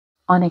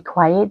On a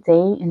quiet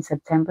day in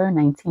September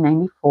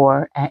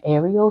 1994 at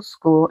Ariel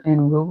School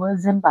in Ruwa,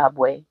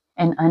 Zimbabwe,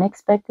 an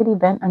unexpected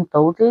event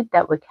unfolded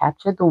that would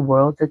capture the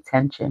world's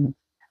attention.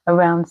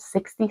 Around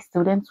 60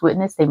 students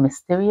witnessed a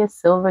mysterious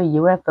silver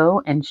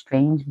UFO and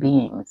strange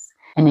beings,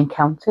 an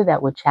encounter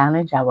that would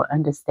challenge our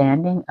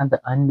understanding of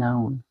the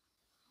unknown.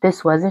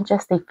 This wasn't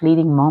just a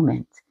fleeting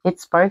moment.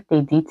 It sparked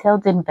a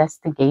detailed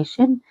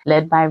investigation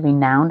led by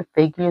renowned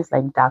figures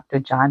like Dr.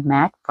 John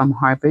Mack from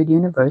Harvard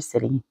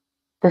University.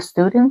 The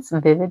students'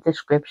 vivid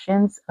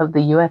descriptions of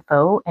the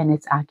UFO and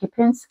its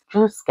occupants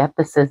drew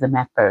skepticism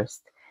at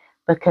first,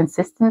 but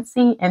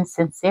consistency and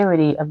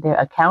sincerity of their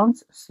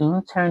accounts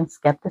soon turned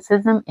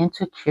skepticism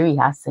into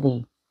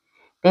curiosity.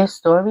 Their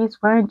stories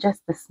weren't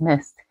just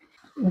dismissed,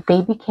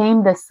 they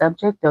became the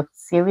subject of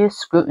serious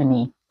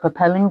scrutiny,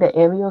 propelling the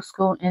Ariel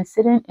School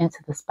incident into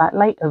the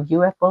spotlight of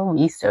UFO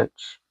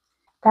research.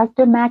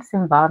 Dr. Mack's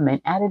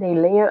involvement added a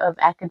layer of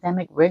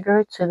academic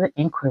rigor to the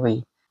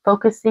inquiry,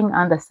 focusing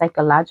on the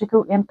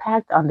psychological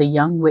impact on the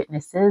young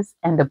witnesses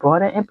and the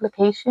broader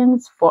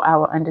implications for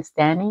our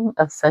understanding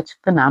of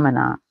such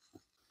phenomena.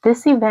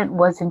 This event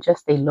wasn't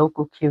just a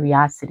local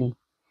curiosity.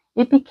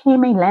 It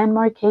became a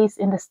landmark case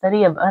in the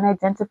study of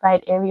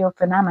unidentified aerial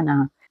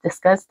phenomena,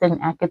 discussed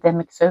in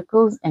academic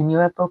circles and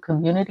UFO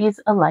communities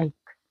alike.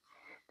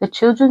 The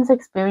children's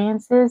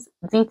experiences,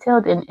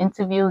 detailed in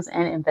interviews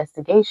and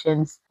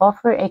investigations,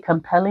 offer a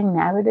compelling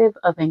narrative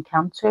of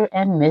encounter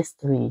and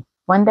mystery,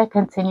 one that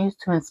continues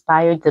to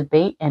inspire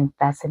debate and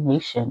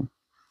fascination.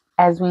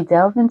 As we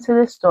delve into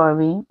the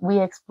story,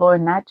 we explore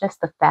not just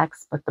the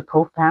facts but the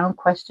profound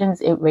questions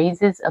it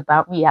raises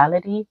about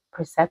reality,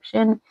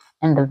 perception,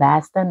 and the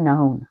vast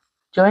unknown.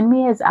 Join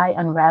me as I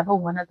unravel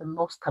one of the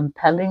most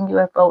compelling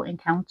UFO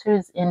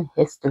encounters in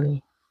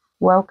history.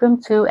 Welcome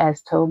to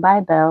As Told by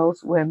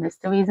Bells, where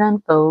mysteries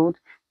unfold,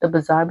 the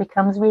bizarre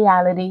becomes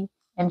reality,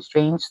 and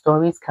strange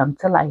stories come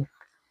to life.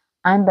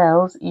 I'm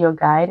Bells, your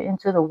guide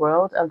into the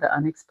world of the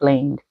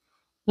unexplained.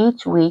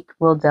 Each week,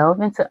 we'll delve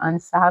into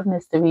unsolved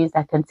mysteries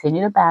that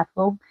continue to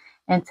baffle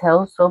and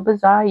tales so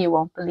bizarre you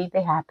won't believe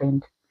they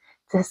happened.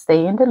 To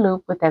stay in the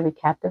loop with every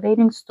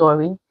captivating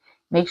story,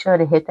 make sure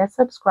to hit that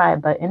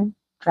subscribe button,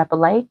 drop a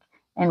like,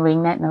 and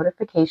ring that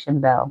notification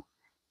bell.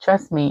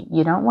 Trust me,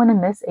 you don't want to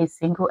miss a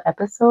single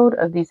episode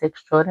of these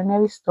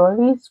extraordinary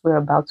stories we're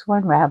about to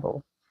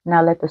unravel.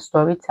 Now let the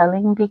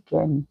storytelling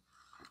begin.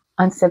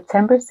 On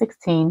September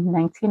 16,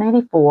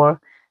 1994,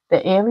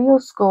 the Ariel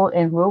School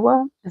in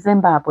Ruwa,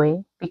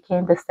 Zimbabwe,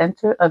 became the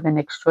center of an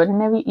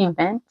extraordinary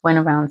event when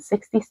around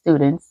 60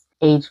 students,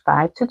 aged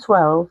 5 to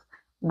 12,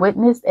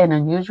 witnessed an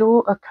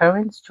unusual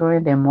occurrence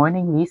during their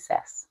morning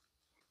recess.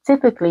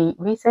 Typically,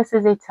 recess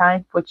is a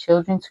time for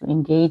children to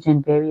engage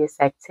in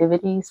various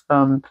activities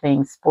from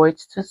playing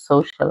sports to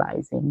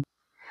socializing.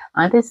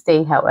 On this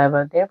day,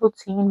 however, their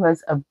routine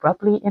was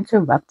abruptly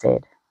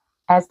interrupted.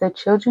 As the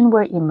children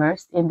were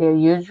immersed in their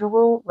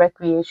usual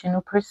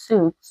recreational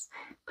pursuits,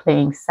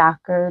 playing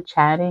soccer,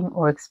 chatting,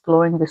 or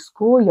exploring the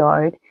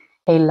schoolyard,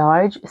 a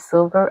large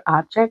silver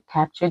object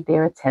captured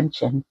their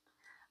attention.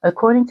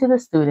 According to the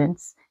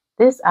students,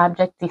 this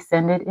object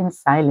descended in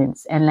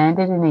silence and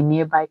landed in a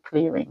nearby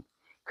clearing,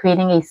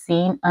 creating a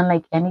scene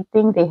unlike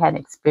anything they had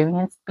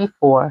experienced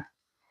before.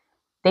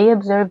 They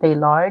observed a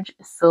large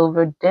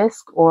silver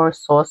disc or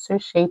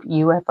saucer-shaped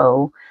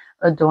UFO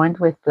adorned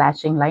with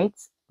flashing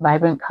lights,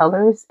 vibrant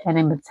colors, and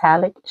a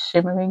metallic,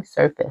 shimmering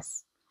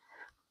surface.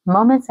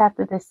 Moments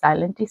after this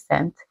silent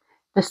descent,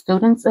 the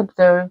students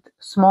observed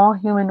small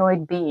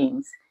humanoid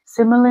beings,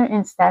 similar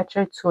in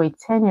stature to a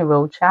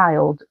 10-year-old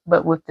child,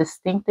 but with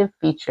distinctive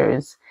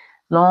features,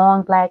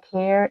 long black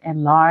hair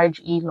and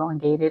large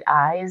elongated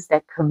eyes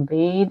that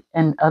conveyed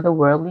an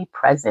otherworldly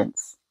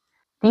presence.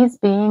 These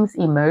beings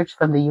emerged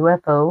from the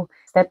UFO,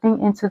 stepping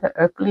into the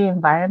earthly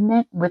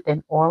environment with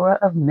an aura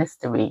of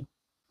mystery.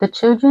 The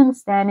children,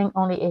 standing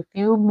only a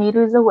few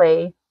meters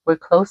away, were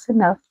close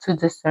enough to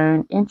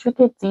discern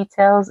intricate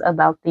details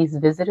about these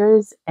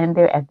visitors and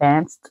their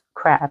advanced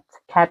craft,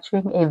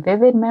 capturing a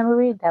vivid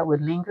memory that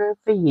would linger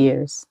for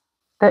years.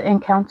 The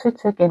encounter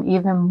took an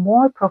even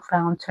more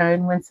profound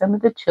turn when some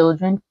of the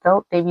children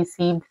felt they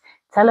received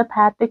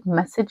telepathic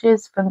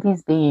messages from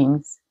these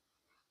beings.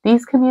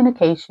 These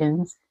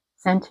communications,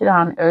 centered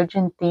on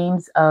urgent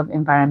themes of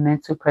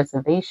environmental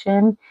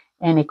preservation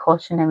and a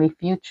cautionary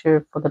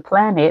future for the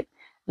planet,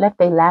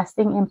 left a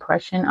lasting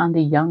impression on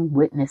the young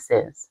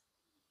witnesses.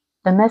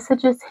 The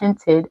messages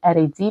hinted at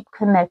a deep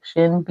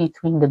connection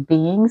between the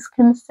beings'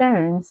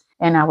 concerns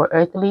and our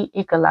earthly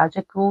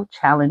ecological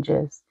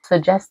challenges,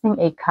 suggesting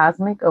a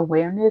cosmic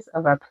awareness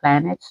of our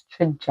planet's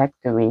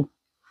trajectory.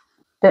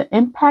 The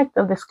impact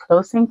of this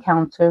close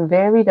encounter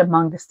varied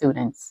among the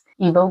students,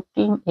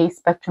 evoking a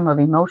spectrum of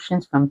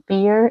emotions from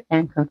fear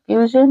and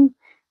confusion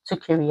to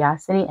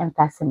curiosity and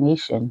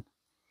fascination.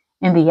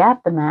 In the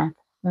aftermath,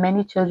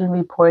 many children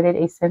reported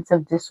a sense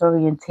of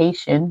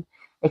disorientation,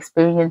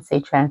 experienced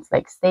a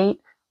trance-like state,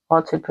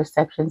 altered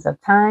perceptions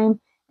of time,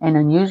 and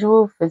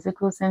unusual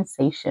physical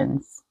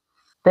sensations.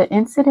 The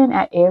incident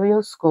at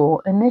Ariel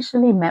School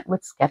initially met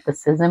with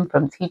skepticism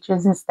from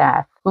teachers and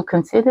staff who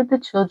considered the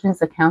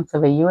children's accounts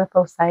of a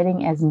UFO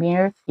sighting as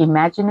mere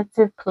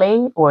imaginative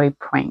play or a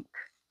prank.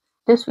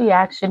 This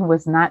reaction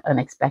was not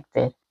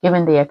unexpected,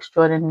 given the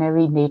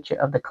extraordinary nature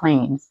of the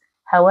claims.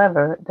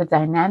 However, the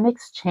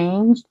dynamics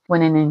changed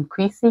when an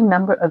increasing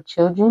number of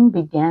children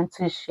began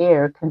to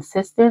share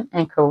consistent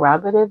and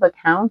corroborative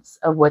accounts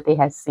of what they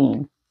had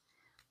seen.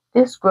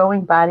 This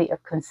growing body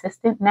of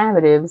consistent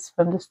narratives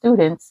from the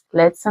students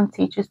led some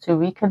teachers to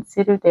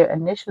reconsider their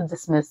initial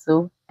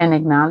dismissal and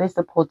acknowledge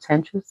the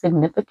potential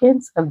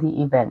significance of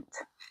the event.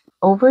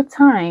 Over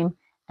time,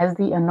 as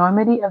the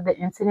enormity of the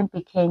incident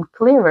became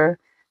clearer,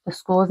 the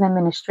school's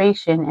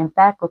administration and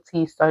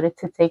faculty started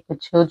to take the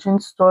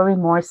children's story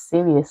more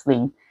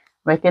seriously,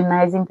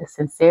 recognizing the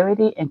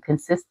sincerity and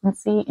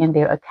consistency in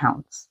their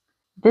accounts.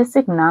 This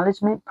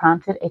acknowledgement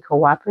prompted a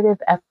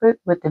cooperative effort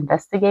with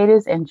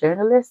investigators and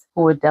journalists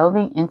who were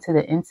delving into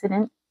the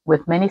incident,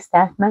 with many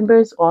staff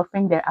members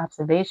offering their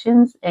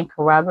observations and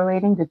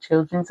corroborating the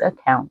children's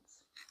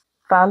accounts.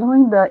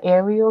 Following the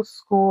Ariel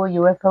School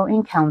UFO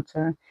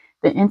encounter,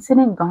 the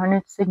incident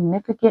garnered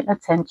significant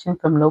attention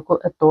from local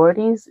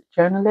authorities,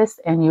 journalists,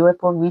 and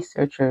UFO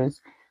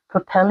researchers,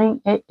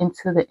 propelling it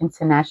into the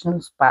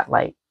international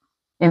spotlight.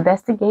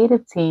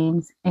 Investigative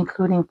teams,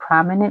 including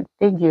prominent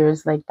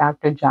figures like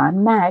Dr.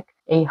 John Mack,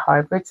 a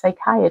Harvard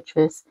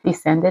psychiatrist,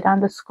 descended on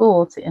the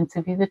school to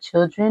interview the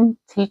children,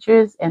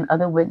 teachers, and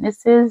other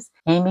witnesses,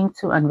 aiming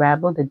to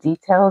unravel the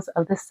details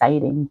of the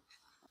sighting.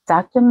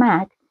 Dr.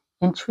 Mack,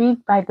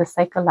 intrigued by the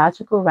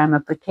psychological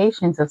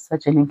ramifications of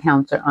such an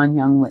encounter on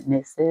young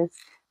witnesses,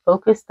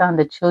 focused on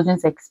the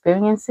children's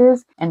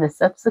experiences and the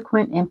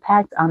subsequent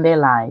impact on their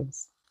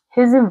lives.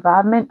 His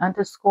involvement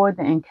underscored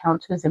the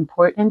encounter's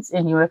importance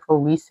in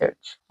UFO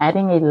research,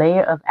 adding a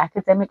layer of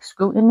academic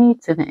scrutiny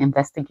to the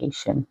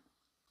investigation.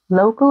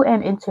 Local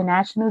and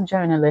international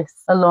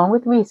journalists, along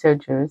with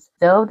researchers,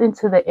 delved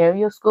into the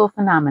Ariel School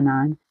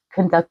phenomenon,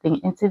 conducting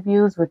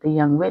interviews with the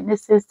young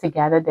witnesses to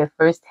gather their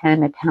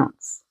first-hand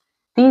accounts.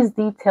 These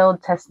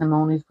detailed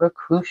testimonies were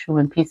crucial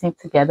in piecing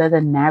together the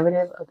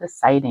narrative of the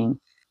sighting.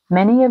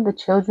 Many of the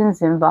children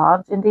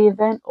involved in the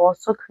event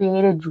also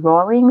created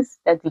drawings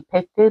that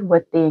depicted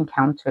what they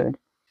encountered.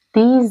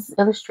 These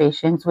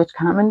illustrations, which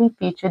commonly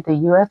featured the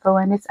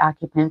UFO and its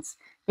occupants,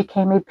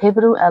 became a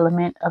pivotal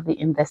element of the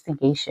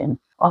investigation,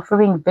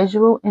 offering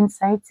visual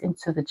insights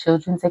into the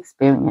children's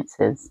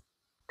experiences.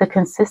 The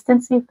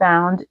consistency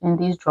found in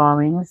these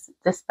drawings,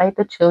 despite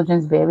the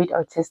children's varied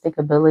artistic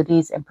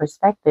abilities and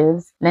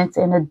perspectives, lent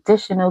an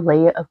additional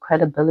layer of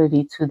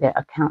credibility to their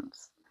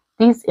accounts.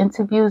 These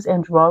interviews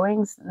and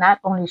drawings not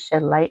only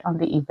shed light on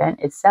the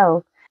event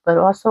itself, but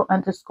also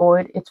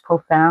underscored its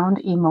profound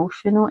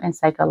emotional and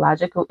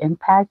psychological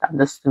impact on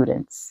the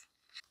students.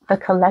 The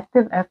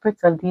collective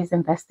efforts of these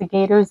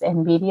investigators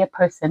and media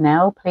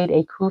personnel played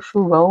a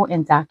crucial role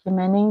in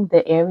documenting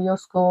the Ariel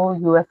School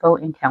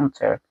UFO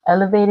encounter,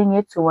 elevating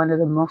it to one of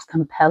the most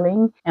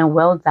compelling and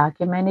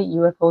well-documented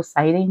UFO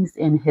sightings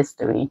in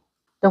history.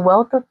 The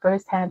wealth of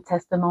first-hand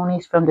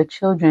testimonies from the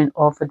children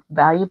offered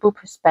valuable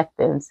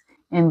perspectives,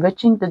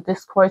 enriching the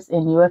discourse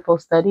in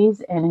UFO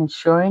studies and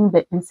ensuring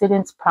the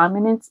incident's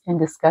prominence in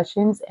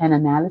discussions and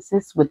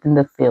analysis within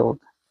the field.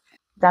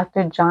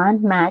 Dr.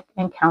 John Mack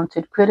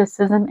encountered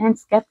criticism and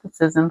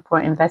skepticism for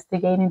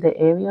investigating the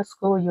Ariel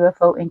School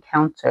UFO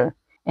encounter,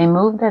 a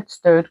move that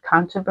stirred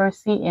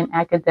controversy in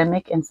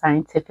academic and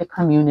scientific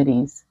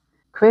communities.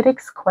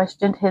 Critics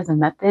questioned his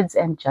methods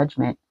and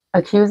judgment,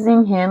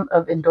 accusing him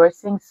of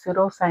endorsing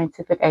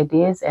pseudoscientific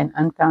ideas and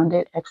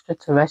unfounded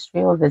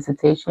extraterrestrial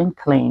visitation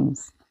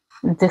claims.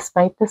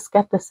 Despite the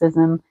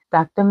skepticism,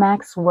 Dr.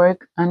 Mack's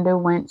work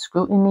underwent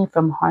scrutiny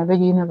from Harvard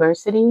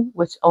University,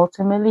 which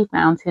ultimately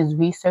found his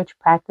research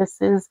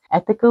practices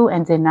ethical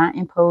and did not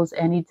impose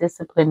any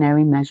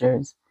disciplinary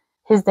measures.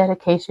 His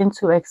dedication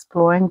to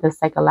exploring the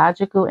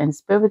psychological and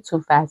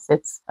spiritual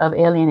facets of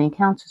alien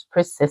encounters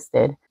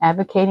persisted,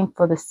 advocating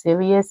for the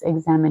serious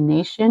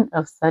examination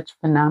of such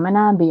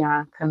phenomena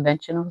beyond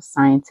conventional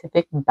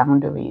scientific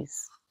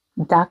boundaries.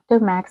 Dr.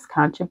 Mack's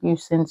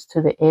contributions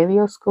to the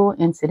Ariel School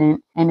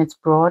incident and its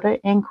broader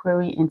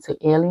inquiry into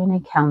alien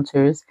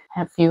encounters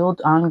have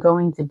fueled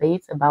ongoing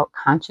debates about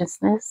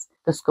consciousness,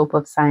 the scope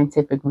of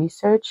scientific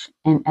research,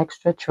 and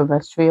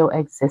extraterrestrial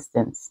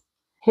existence.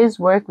 His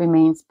work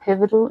remains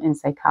pivotal in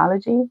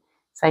psychology,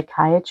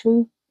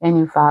 psychiatry,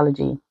 and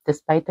ufology,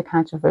 despite the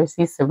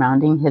controversies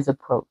surrounding his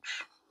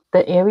approach.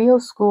 The Ariel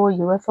School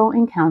UFO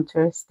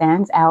encounter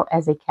stands out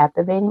as a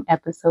captivating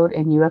episode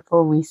in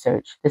UFO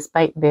research,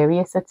 despite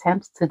various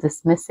attempts to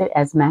dismiss it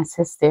as mass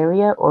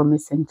hysteria or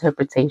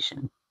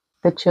misinterpretation.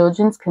 The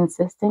children's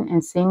consistent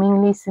and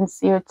seemingly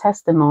sincere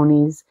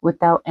testimonies,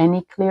 without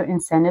any clear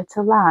incentive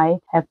to lie,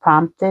 have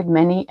prompted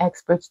many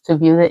experts to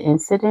view the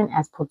incident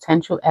as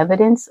potential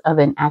evidence of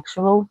an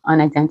actual,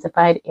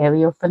 unidentified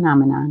aerial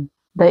phenomenon.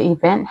 The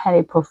event had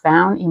a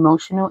profound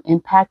emotional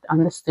impact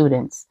on the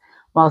students.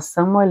 While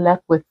some were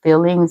left with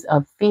feelings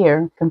of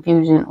fear,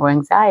 confusion, or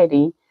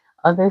anxiety,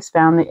 others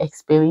found the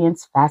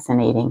experience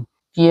fascinating,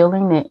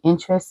 fueling their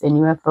interest in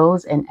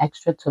UFOs and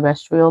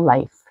extraterrestrial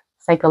life.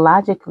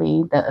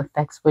 Psychologically, the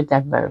effects were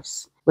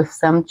diverse, with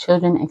some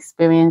children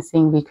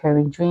experiencing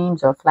recurring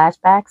dreams or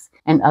flashbacks,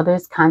 and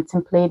others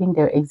contemplating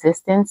their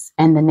existence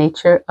and the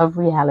nature of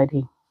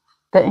reality.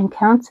 The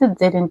encounter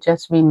didn't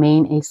just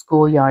remain a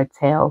schoolyard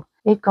tale.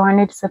 It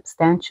garnered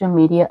substantial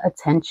media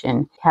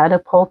attention,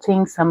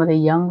 catapulting some of the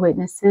young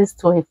witnesses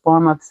to a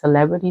form of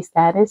celebrity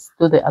status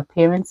through their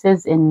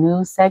appearances in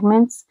news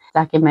segments,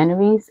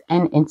 documentaries,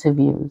 and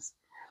interviews.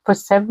 For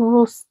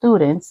several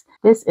students,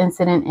 this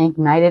incident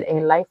ignited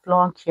a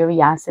lifelong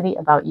curiosity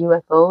about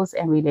UFOs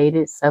and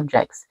related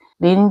subjects,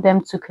 leading them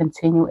to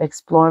continue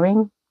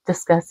exploring,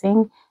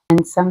 discussing,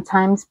 and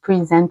sometimes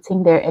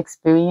presenting their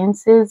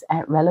experiences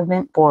at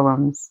relevant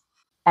forums.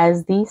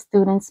 As these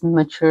students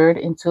matured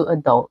into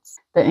adults,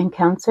 the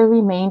encounter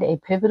remained a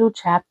pivotal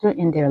chapter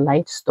in their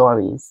life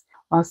stories.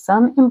 While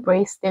some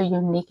embraced their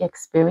unique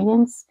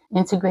experience,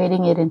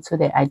 integrating it into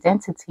their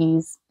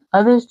identities,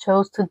 others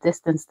chose to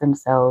distance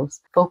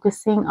themselves,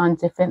 focusing on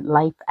different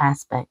life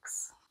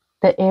aspects.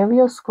 The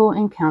Ariel School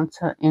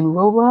encounter in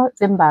Ruwa,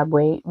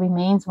 Zimbabwe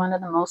remains one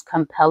of the most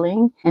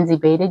compelling and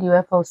debated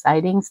UFO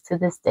sightings to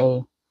this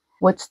day.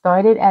 What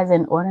started as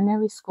an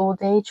ordinary school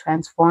day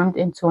transformed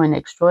into an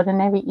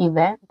extraordinary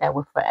event that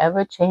would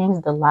forever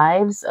change the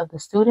lives of the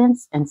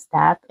students and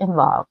staff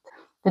involved.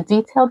 The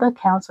detailed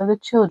accounts of the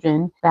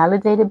children,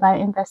 validated by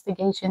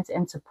investigations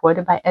and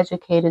supported by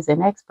educators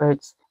and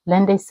experts,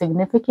 lend a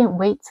significant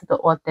weight to the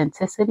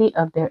authenticity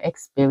of their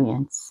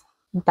experience.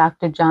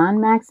 Dr. John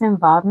Mack's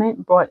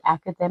involvement brought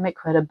academic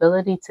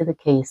credibility to the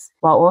case,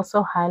 while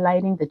also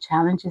highlighting the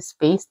challenges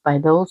faced by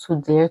those who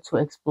dare to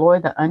explore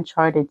the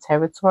uncharted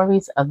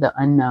territories of the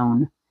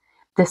unknown.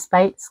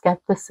 Despite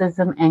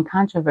skepticism and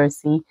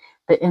controversy,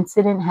 the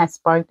incident has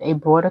sparked a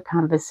broader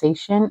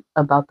conversation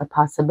about the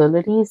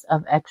possibilities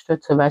of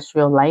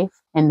extraterrestrial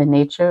life and the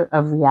nature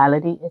of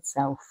reality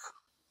itself.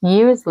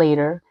 Years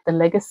later, the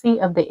legacy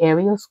of the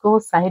Ariel School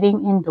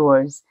sighting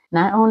endures,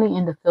 not only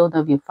in the field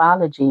of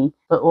ufology,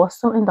 but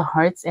also in the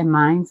hearts and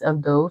minds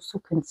of those who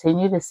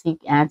continue to seek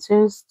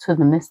answers to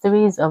the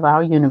mysteries of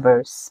our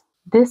universe.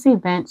 This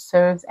event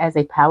serves as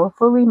a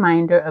powerful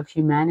reminder of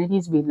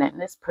humanity's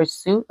relentless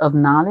pursuit of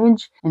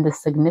knowledge and the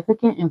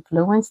significant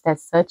influence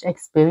that such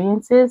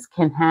experiences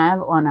can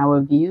have on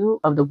our view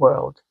of the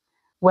world.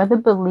 Whether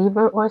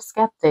believer or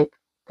skeptic,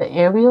 the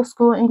Ariel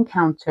School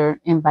encounter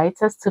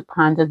invites us to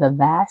ponder the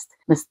vast,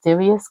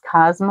 mysterious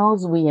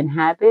cosmos we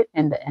inhabit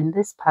and the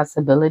endless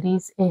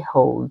possibilities it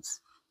holds.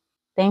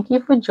 Thank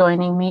you for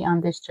joining me on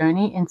this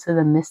journey into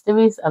the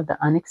mysteries of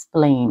the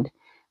unexplained.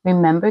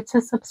 Remember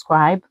to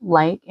subscribe,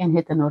 like, and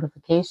hit the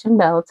notification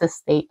bell to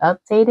stay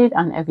updated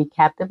on every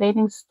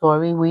captivating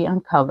story we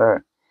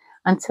uncover.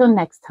 Until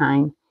next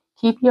time,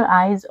 keep your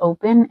eyes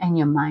open and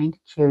your mind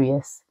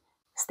curious.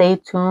 Stay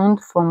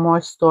tuned for more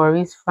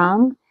stories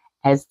from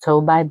As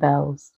Told by Bells.